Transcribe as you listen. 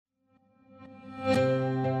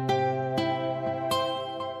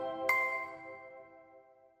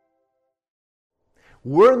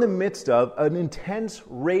We're in the midst of an intense,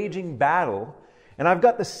 raging battle, and I've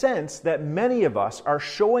got the sense that many of us are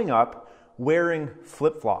showing up wearing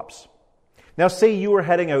flip-flops. Now, say you were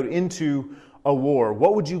heading out into a war.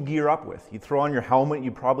 What would you gear up with? You'd throw on your helmet.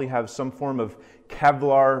 You'd probably have some form of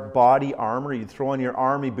Kevlar body armor. You'd throw on your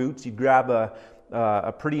army boots. You'd grab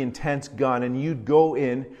a pretty intense gun, and you'd go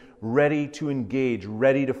in ready to engage,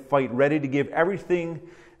 ready to fight, ready to give everything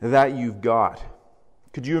that you've got.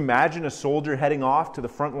 Could you imagine a soldier heading off to the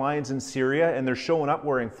front lines in Syria, and they're showing up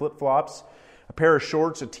wearing flip-flops, a pair of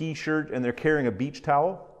shorts, a t-shirt, and they're carrying a beach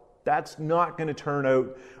towel? That's not going to turn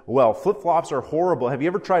out well. Flip-flops are horrible. Have you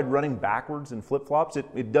ever tried running backwards in flip-flops?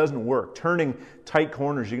 It doesn't work. Turning tight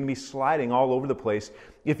corners, you're going to be sliding all over the place.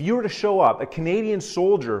 If you were to show up, a Canadian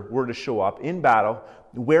soldier were to show up in battle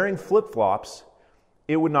wearing flip-flops,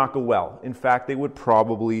 it would not go well. In fact, they would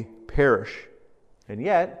probably perish. And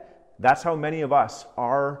yet, that's how many of us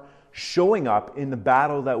are showing up in the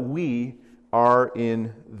battle that we are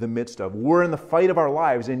in the midst of. We're in the fight of our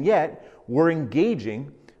lives, and yet we're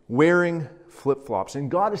engaging wearing flip-flops.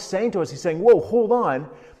 And God is saying to us, He's saying, whoa, hold on.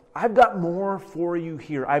 I've got more for you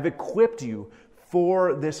here. I've equipped you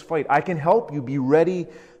for this fight. I can help you be ready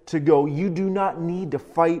to go. You do not need to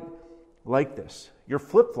fight like this. Your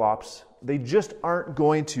flip-flops, they just aren't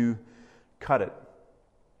going to cut it.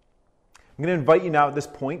 I'm going to invite you now at this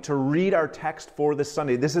point to read our text for this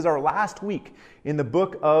Sunday. This is our last week in the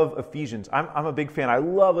book of Ephesians. I'm a big fan. I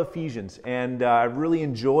love Ephesians, and I've really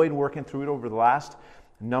enjoyed working through it over the last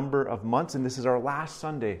number of months, and this is our last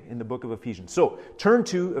Sunday in the book of Ephesians. So turn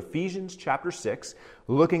to Ephesians chapter 6,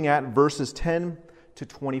 looking at verses 10 to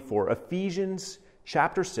 24. Ephesians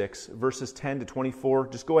chapter 6, verses 10 to 24.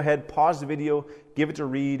 Just go ahead, pause the video, give it to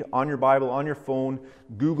read on your Bible, on your phone.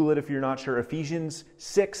 Google it if you're not sure. Ephesians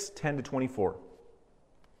 6, 10 to 24.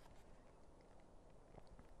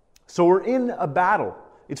 So we're in a battle.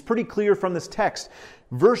 It's pretty clear from this text.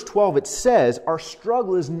 Verse 12, it says, our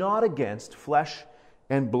struggle is not against flesh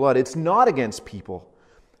and blood. It's not against people.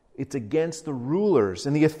 It's against the rulers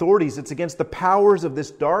and the authorities. It's against the powers of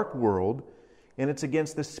this dark world, and it's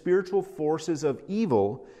against the spiritual forces of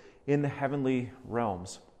evil in the heavenly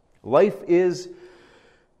realms. Life is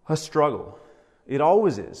a struggle. It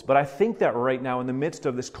always is. But I think that right now, in the midst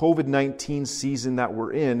of this COVID-19 season that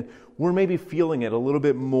we're in, we're maybe feeling it a little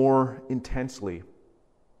bit more intensely.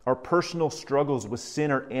 Our personal struggles with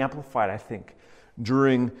sin are amplified, I think,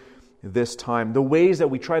 during this time. The ways that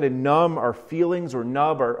we try to numb our feelings or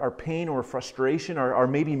numb our pain or frustration are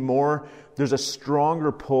maybe more, there's a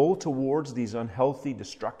stronger pull towards these unhealthy,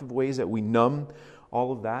 destructive ways that we numb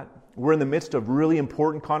all of that. We're in the midst of really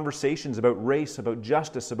important conversations about race, about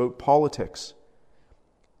justice, about politics.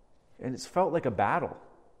 And it's felt like a battle.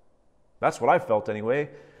 That's what I felt anyway.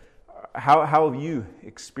 How have you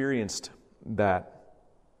experienced that?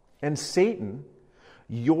 And Satan,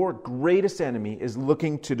 your greatest enemy, is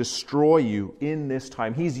looking to destroy you in this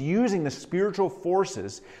time. He's using the spiritual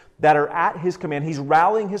forces that are at his command. He's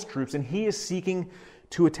rallying his troops, and he is seeking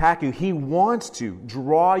to attack you. He wants to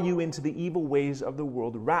draw you into the evil ways of the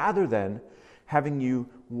world rather than having you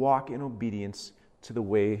walk in obedience to the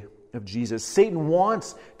way of Jesus. Satan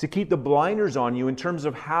wants to keep the blinders on you in terms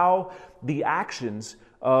of how the actions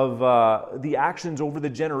over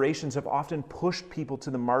the generations have often pushed people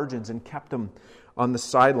to the margins and kept them on the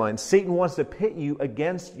sidelines. Satan wants to pit you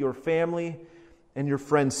against your family and your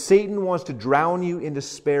friends. Satan wants to drown you in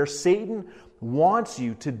despair. Satan wants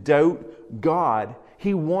you to doubt God.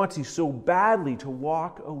 He wants you so badly to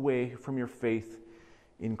walk away from your faith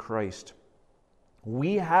in Christ.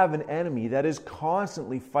 We have an enemy that is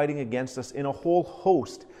constantly fighting against us in a whole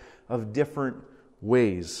host of different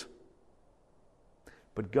ways.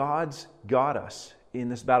 But God's got us in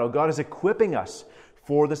this battle. God is equipping us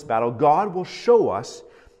for this battle. God will show us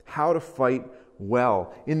how to fight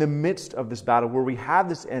well in the midst of this battle where we have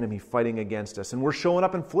this enemy fighting against us, and we're showing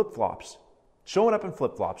up in flip-flops,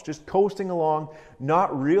 just coasting along,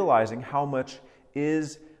 not realizing how much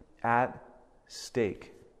is at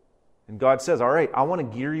stake. And God says, all right, I want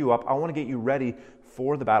to gear you up. I want to get you ready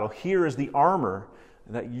for the battle. Here is the armor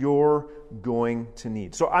that you're going to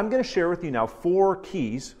need. So I'm going to share with you now four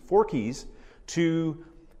keys to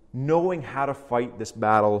knowing how to fight this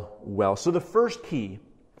battle well. So the first key,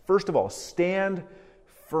 first of all, stand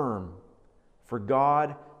firm, for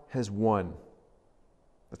God has won.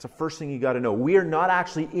 That's the first thing you got to know. We are not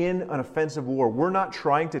actually in an offensive war. We're not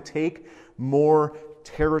trying to take more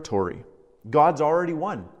territory. God's already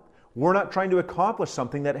won. We're not trying to accomplish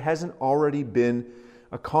something that hasn't already been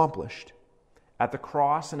accomplished. At the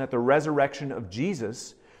cross and at the resurrection of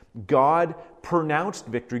Jesus, God pronounced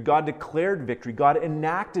victory. God declared victory. God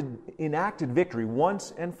enacted victory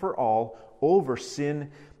once and for all over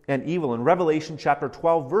sin and evil. In Revelation chapter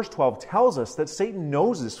 12, verse 12 tells us that Satan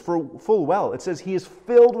knows this full well. It says he is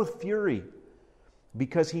filled with fury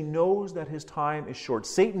because he knows that his time is short.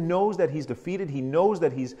 Satan knows that he's defeated. He knows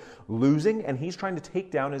that he's losing, and he's trying to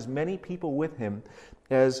take down as many people with him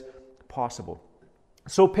as possible.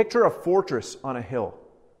 So picture a fortress on a hill.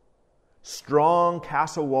 Strong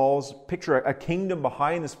castle walls. Picture a kingdom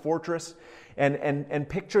behind this fortress, and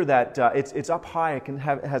picture that it's up high. It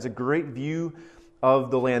has a great view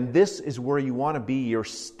of the land. This is where you want to be. Your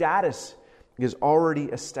status is already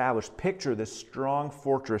established. Picture this strong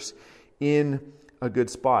fortress in a good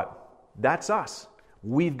spot. That's us.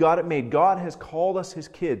 We've got it made. God has called us His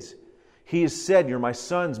kids. He has said, "You're my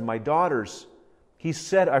sons, my daughters." He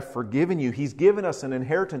said, "I've forgiven you." He's given us an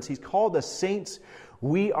inheritance. He's called us saints.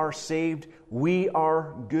 We are saved. We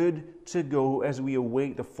are good to go as we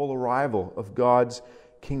await the full arrival of God's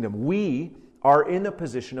kingdom. We are in a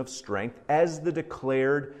position of strength as the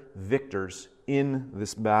declared victors in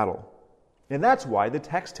this battle. And that's why the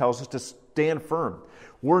text tells us to stand firm.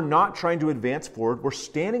 We're not trying to advance forward. We're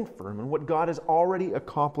standing firm in what God has already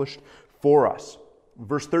accomplished for us.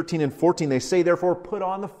 Verse 13 and 14, they say, "Therefore put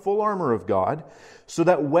on the full armor of God, so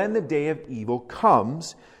that when the day of evil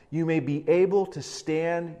comes, you may be able to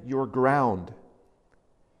stand your ground.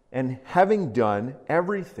 And having done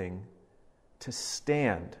everything, to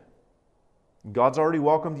stand." God's already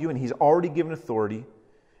welcomed you, and He's already given authority.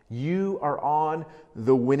 You are on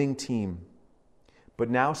the winning team. But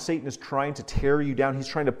now Satan is trying to tear you down. He's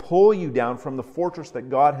trying to pull you down from the fortress that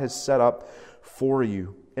God has set up for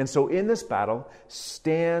you. And so in this battle,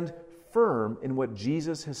 stand firm in what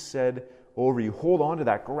Jesus has said over you. Hold on to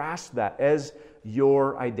that. Grasp that as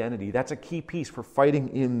your identity. That's a key piece for fighting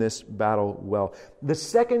in this battle well. The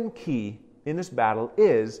second key in this battle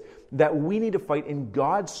is that we need to fight in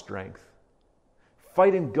God's strength.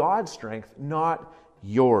 Fight in God's strength, not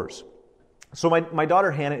yours. So my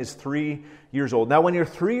daughter Hannah is 3 years old. Now, when you're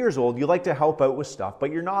 3 years old, you like to help out with stuff,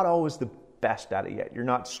 but you're not always the best at it yet. You're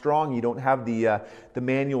not strong. You don't have the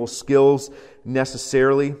manual skills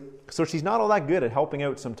necessarily. So she's not all that good at helping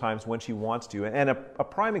out sometimes when she wants to. And a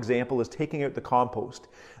prime example is taking out the compost.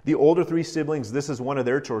 The older 3 siblings, this is one of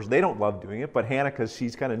their chores. They don't love doing it, but Hannah, because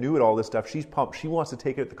she's kind of new at all this stuff, she's pumped. She wants to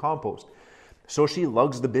take out the compost. So she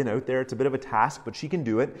lugs the bin out there. It's a bit of a task, but she can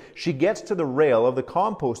do it. She gets to the rail of the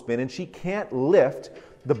compost bin, and she can't lift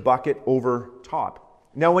the bucket over top.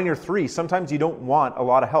 Now, when you're 3, sometimes you don't want a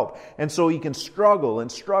lot of help. And so you can struggle and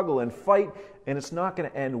fight, and it's not going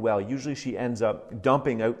to end well. Usually she ends up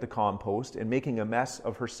dumping out the compost and making a mess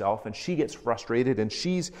of herself, and she gets frustrated, and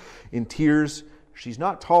she's in tears. She's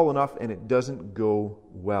not tall enough, and it doesn't go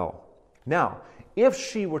well. Now, if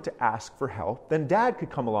she were to ask for help, then Dad could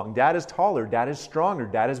come along. Dad is taller. Dad is stronger.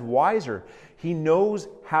 Dad is wiser. He knows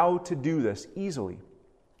how to do this easily.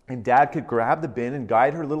 And Dad could grab the bin and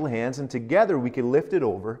guide her little hands, and together we could lift it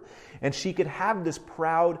over, and she could have this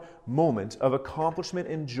proud moment of accomplishment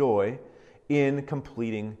and joy in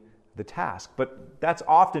completing the task. But that's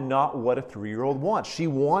often not what a 3-year-old wants. She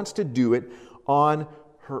wants to do it on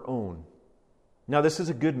her own. Now, this is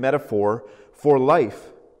a good metaphor for life.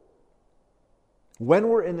 When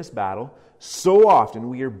we're in this battle, so often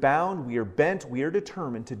we are bound, we are bent, we are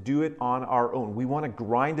determined to do it on our own. We want to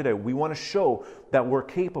grind it out. We want to show that we're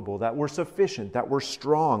capable, that we're sufficient, that we're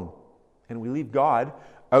strong. And we leave God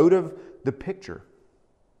out of the picture.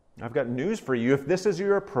 I've got news for you. If this is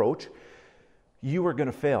your approach, you are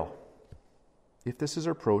going to fail. If this is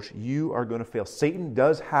our approach, you are going to fail. Satan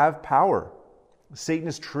does have power. Satan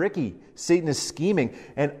is tricky. Satan is scheming.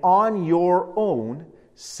 And on your own,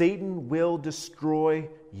 Satan will destroy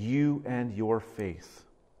you and your faith.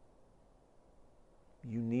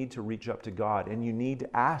 You need to reach up to God, and you need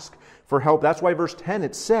to ask for help. That's why verse 10,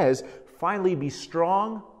 it says, "Finally be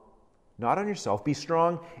strong, not on yourself, be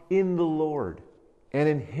strong in the Lord and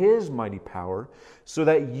in His mighty power, so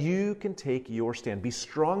that you can take your stand." Be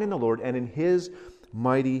strong in the Lord and in His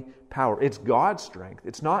mighty power. It's God's strength.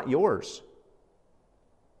 It's not yours.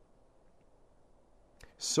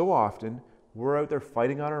 So often, we're out there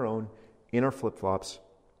fighting on our own, in our flip-flops,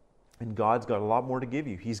 and God's got a lot more to give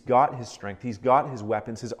you. He's got His strength. He's got His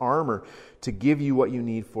weapons, His armor to give you what you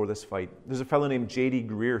need for this fight. There's a fellow named J.D.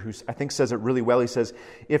 Greer who I think says it really well. He says,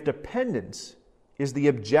 "If dependence is the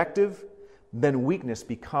objective, then weakness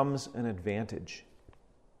becomes an advantage.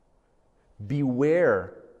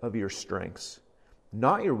 Beware of your strengths,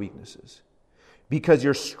 not your weaknesses, because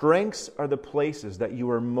your strengths are the places that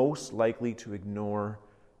you are most likely to ignore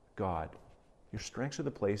God." Your strengths are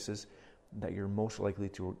the places that you're most likely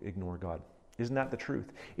to ignore God. Isn't that the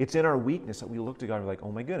truth? It's in our weakness that we look to God and we're like,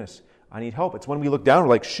 oh my goodness, I need help. It's when we look down and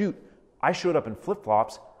we're like, shoot, I showed up in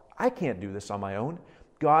flip-flops. I can't do this on my own.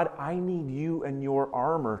 God, I need you and your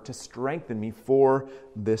armor to strengthen me for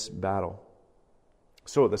this battle.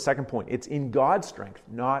 So the second point, it's in God's strength,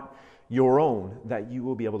 not your own, that you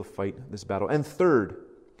will be able to fight this battle. And third,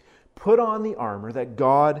 put on the armor that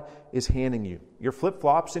God is handing you. Your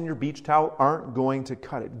flip-flops and your beach towel aren't going to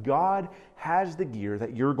cut it. God has the gear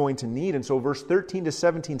that you're going to need. And so verse 13 to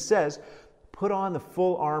 17 says, put on the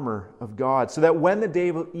full armor of God so that when the day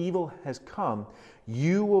of evil has come,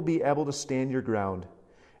 you will be able to stand your ground.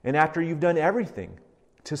 And after you've done everything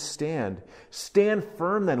to stand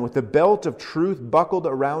firm then with the belt of truth buckled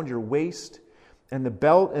around your waist and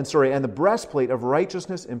the breastplate of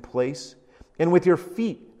righteousness in place, and with your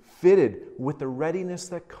feet fitted with the readiness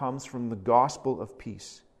that comes from the gospel of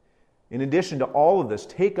peace. In addition to all of this,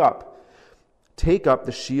 take up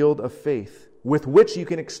the shield of faith, with which you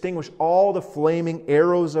can extinguish all the flaming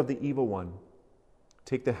arrows of the evil one.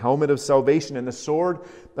 Take the helmet of salvation and the sword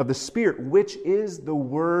of the Spirit, which is the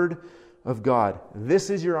Word of God. This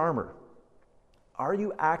is your armor. Are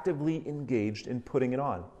you actively engaged in putting it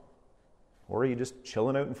on? Or are you just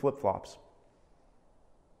chilling out in flip-flops?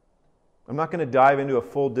 I'm not going to dive into a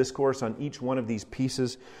full discourse on each one of these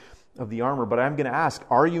pieces of the armor, but I'm going to ask,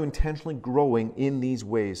 are you intentionally growing in these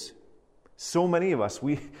ways? So many of us,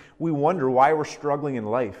 we wonder why we're struggling in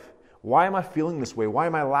life. Why am I feeling this way? Why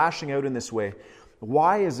am I lashing out in this way?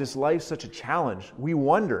 Why is this life such a challenge? We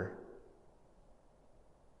wonder.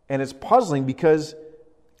 And it's puzzling because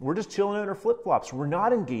we're just chilling out in our flip-flops. We're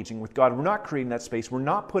not engaging with God. We're not creating that space. We're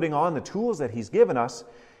not putting on the tools that He's given us.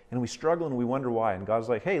 And we struggle and we wonder why. And God's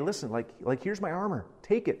like, hey, listen, like here's my armor.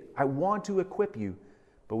 Take it. I want to equip you.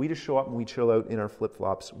 But we just show up and we chill out in our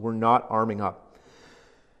flip-flops. We're not arming up.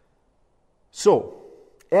 So,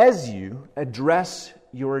 as you address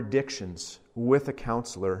your addictions with a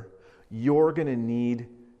counselor, you're going to need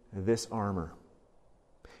this armor.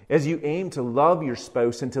 As you aim to love your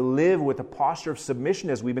spouse and to live with a posture of submission,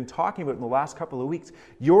 as we've been talking about in the last couple of weeks,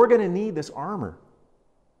 you're going to need this armor.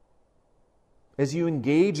 As you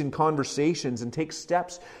engage in conversations and take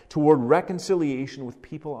steps toward reconciliation with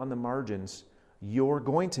people on the margins, you're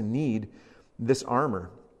going to need this armor.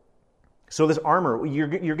 So this armor, you're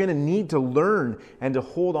going to need to learn and to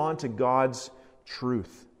hold on to God's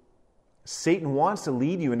truth. Satan wants to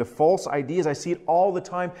lead you into false ideas. I see it all the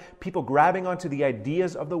time. People grabbing onto the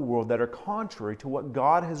ideas of the world that are contrary to what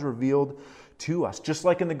God has revealed to us. Just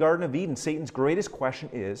like in the Garden of Eden, Satan's greatest question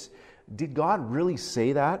is, did God really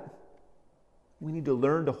say that? We need to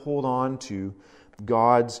learn to hold on to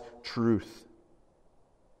God's truth.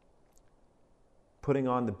 Putting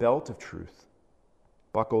on the belt of truth,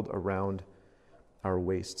 buckled around our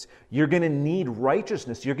waists. You're going to need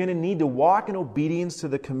righteousness. You're going to need to walk in obedience to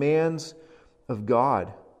the commands of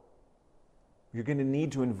God. You're going to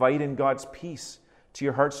need to invite in God's peace to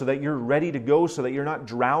your heart so that you're ready to go, so that you're not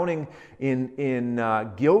drowning in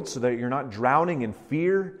guilt, so that you're not drowning in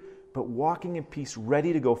fear, but walking in peace,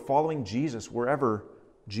 ready to go, following Jesus wherever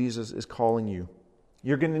Jesus is calling you.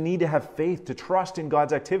 You're going to need to have faith, to trust in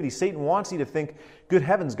God's activity. Satan wants you to think, good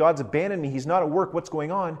heavens, God's abandoned me. He's not at work. What's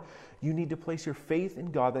going on? You need to place your faith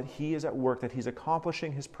in God that He is at work, that He's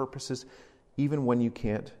accomplishing His purposes even when you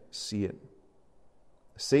can't see it.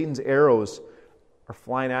 Satan's arrows are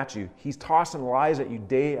flying at you. He's tossing lies at you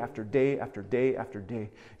day after day after day after day.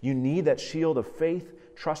 You need that shield of faith,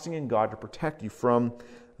 trusting in God to protect you from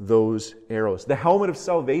those arrows. The helmet of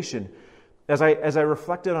salvation. As I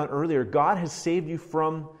reflected on earlier, God has saved you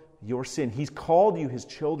from your sin. He's called you His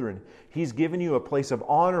children. He's given you a place of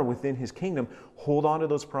honor within His kingdom. Hold on to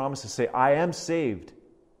those promises. Say, I am saved.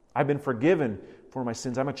 I've been forgiven for my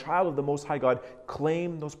sins. I'm a child of the Most High God.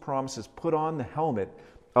 Claim those promises. Put on the helmet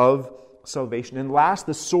of salvation. And last,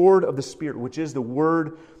 the sword of the Spirit, which is the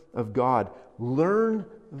Word of God. Learn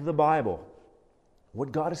the Bible,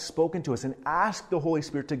 what God has spoken to us, and ask the Holy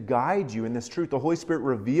Spirit to guide you in this truth. The Holy Spirit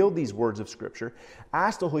revealed these words of Scripture.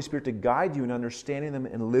 Ask the Holy Spirit to guide you in understanding them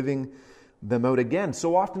and living them out. Again,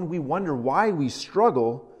 so often we wonder why we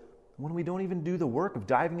struggle when we don't even do the work of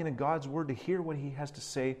diving into God's Word to hear what He has to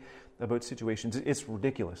say about situations. It's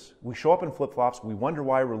ridiculous. We show up in flip-flops, we wonder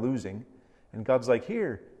why we're losing, and God's like,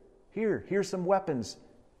 here's some weapons.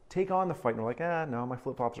 Take on the fight. And we're like, no, my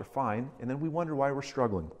flip-flops are fine. And then we wonder why we're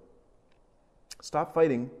struggling. Stop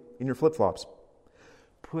fighting in your flip-flops.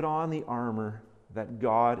 Put on the armor that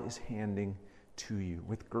God is handing to you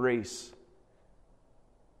with grace.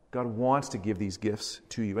 God wants to give these gifts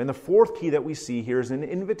to you. And the fourth key that we see here is an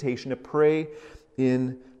invitation to pray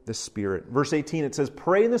in the Spirit. Verse 18, it says,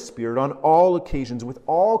 pray in the Spirit on all occasions with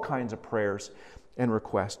all kinds of prayers and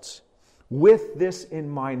requests. With this in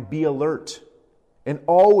mind, be alert and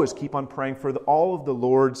always keep on praying for all of the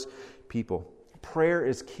Lord's people. Prayer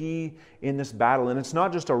is key in this battle, and it's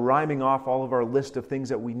not just a rhyming off all of our list of things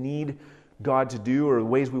that we need God to do or the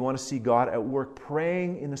ways we want to see God at work.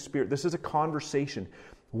 Praying in the Spirit. This is a conversation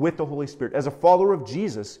with the Holy Spirit. As a follower of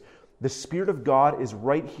Jesus, the Spirit of God is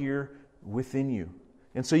right here within you.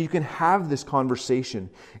 And so you can have this conversation.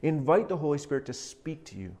 Invite the Holy Spirit to speak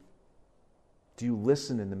to you. Do you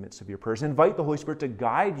listen in the midst of your prayers? Invite the Holy Spirit to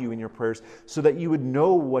guide you in your prayers so that you would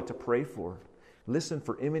know what to pray for. Listen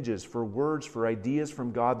for images, for words, for ideas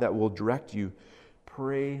from God that will direct you.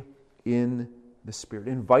 Pray in the Spirit.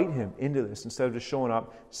 Invite Him into this instead of just showing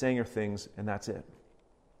up, saying your things, and that's it.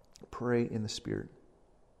 Pray in the Spirit.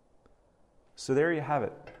 So there you have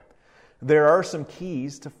it. There are some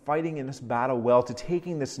keys to fighting in this battle well, to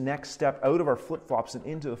taking this next step out of our flip-flops and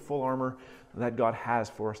into the full armor that God has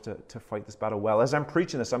for us to fight this battle well. As I'm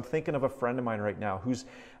preaching this, I'm thinking of a friend of mine right now who's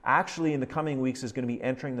actually in the coming weeks is going to be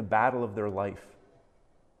entering the battle of their life.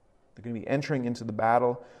 They're going to be entering into the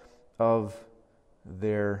battle of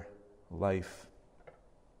their life.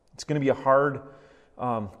 It's going to be a hard,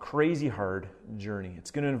 crazy hard journey.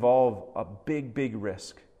 It's going to involve a big, big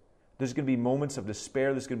risk. There's going to be moments of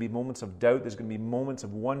despair. There's going to be moments of doubt. There's going to be moments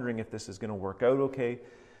of wondering if this is going to work out okay.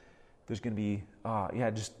 There's going to be,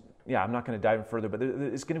 I'm not going to dive in further, but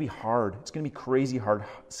it's going to be hard. It's going to be crazy hard.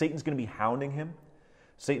 Satan's going to be hounding him.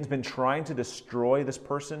 Satan's been trying to destroy this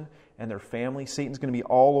person and their family. Satan's going to be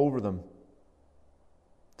all over them.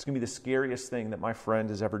 It's going to be the scariest thing that my friend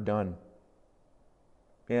has ever done.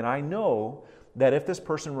 And I know that if this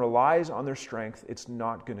person relies on their strength, it's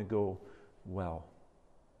not going to go well.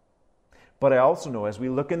 But I also know, as we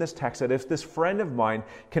look in this text, that if this friend of mine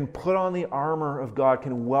can put on the armor of God,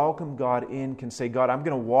 can welcome God in, can say, God, I'm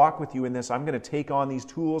going to walk with you in this. I'm going to take on these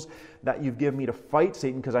tools that you've given me to fight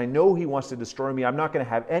Satan because I know he wants to destroy me. I'm not going to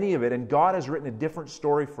have any of it. And God has written a different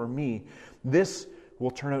story for me. This will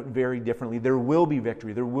turn out very differently. There will be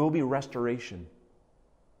victory. There will be restoration.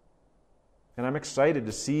 And I'm excited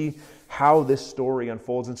to see how this story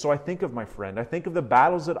unfolds. And so I think of my friend. I think of the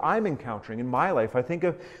battles that I'm encountering in my life. I think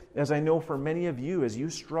of, as I know for many of you, as you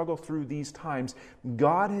struggle through these times,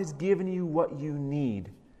 God has given you what you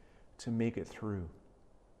need to make it through.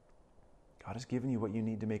 God has given you what you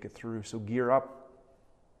need to make it through. So gear up.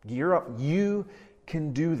 Gear up. You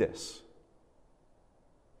can do this.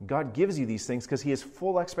 God gives you these things because He has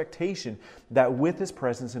full expectation that with His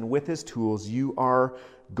presence and with His tools, you are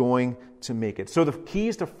going to make it. So the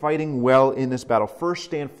keys to fighting well in this battle. First,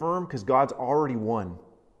 stand firm because God's already won.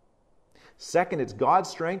 Second, it's God's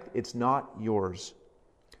strength. It's not yours.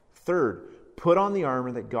 Third, put on the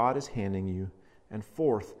armor that God is handing you. And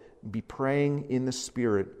fourth, be praying in the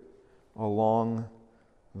Spirit along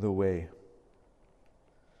the way.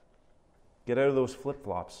 Get out of those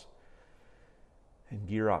flip-flops and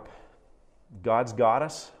gear up. God's got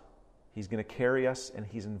us. He's going to carry us, and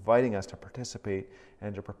He's inviting us to participate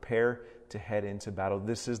and to prepare to head into battle.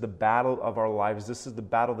 This is the battle of our lives. This is the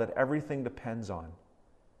battle that everything depends on.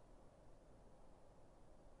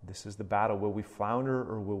 This is the battle. Will we flounder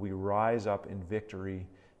or will we rise up in victory,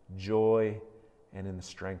 joy, and in the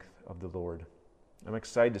strength of the Lord? I'm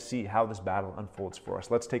excited to see how this battle unfolds for us.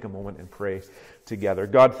 Let's take a moment and pray together.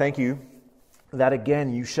 God, thank you that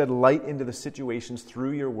again you shed light into the situations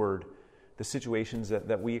through your word, the situations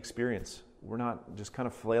that we experience. We're not just kind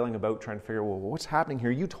of flailing about trying to figure out, well, what's happening here?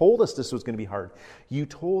 You told us this was going to be hard. You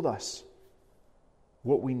told us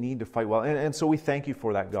what we need to fight well. And so we thank you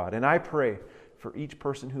for that, God. And I pray for each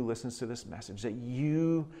person who listens to this message that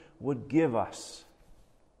you would give us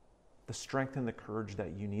the strength and the courage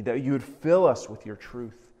that you need, that you would fill us with your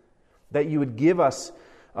truth, that you would give us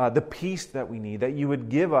the peace that we need, that you would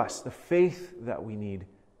give us the faith that we need.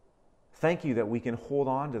 Thank you that we can hold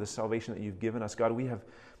on to the salvation that you've given us. God,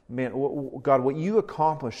 God, what you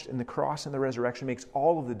accomplished in the cross and the resurrection makes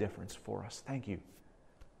all of the difference for us. Thank you.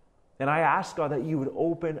 And I ask, God, that you would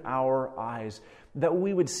open our eyes, that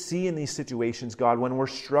we would see in these situations, God, when we're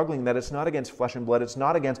struggling, that it's not against flesh and blood, it's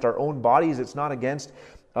not against our own bodies, it's not against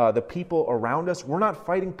the people around us. We're not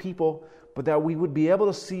fighting people, but that we would be able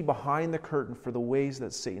to see behind the curtain for the ways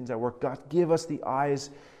that Satan's at work. God, give us the eyes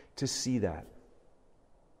to see that.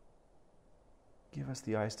 Give us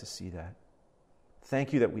the eyes to see that.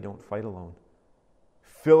 Thank you that we don't fight alone.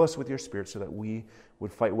 Fill us with your Spirit so that we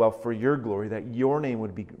would fight well for your glory, that your name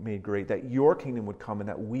would be made great, that your kingdom would come, and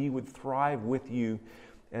that we would thrive with you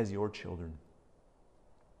as your children.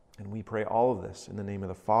 And we pray all of this in the name of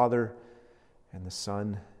the Father, and the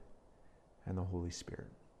Son, and the Holy Spirit.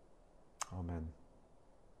 Amen.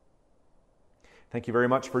 Thank you very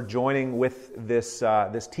much for joining with this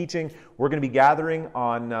teaching. We're going to be gathering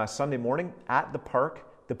on Sunday morning at the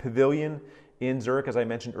park, the pavilion in Zurich, as I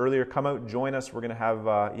mentioned earlier. Come out, join us. We're going to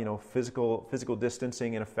have physical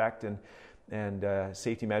distancing in effect and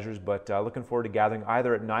safety measures. But looking forward to gathering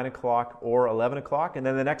either at 9 o'clock or 11 o'clock. And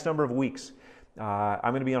then the next number of weeks, I'm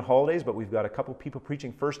going to be on holidays, but we've got a couple people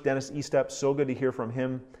preaching. First, Dennis Estep. So good to hear from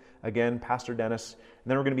him. Again, Pastor Dennis.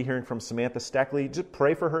 And then we're going to be hearing from Samantha Steckley. Just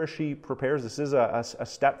pray for her as she prepares. This is a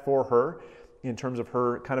step for her in terms of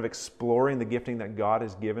her kind of exploring the gifting that God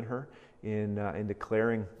has given her in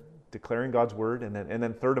declaring God's word. And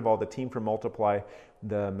then third of all, the team from Multiply,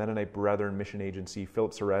 the Mennonite Brethren Mission Agency,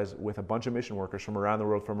 Philip Serez, with a bunch of mission workers from around the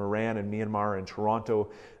world, from Iran and Myanmar and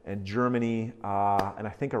Toronto and Germany and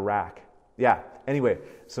I think Iraq. Yeah, anyway,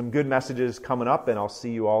 some good messages coming up, and I'll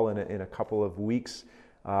see you all in a couple of weeks.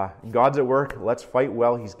 God's at work. Let's fight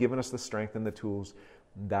well. He's given us the strength and the tools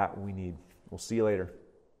that we need. We'll see you later.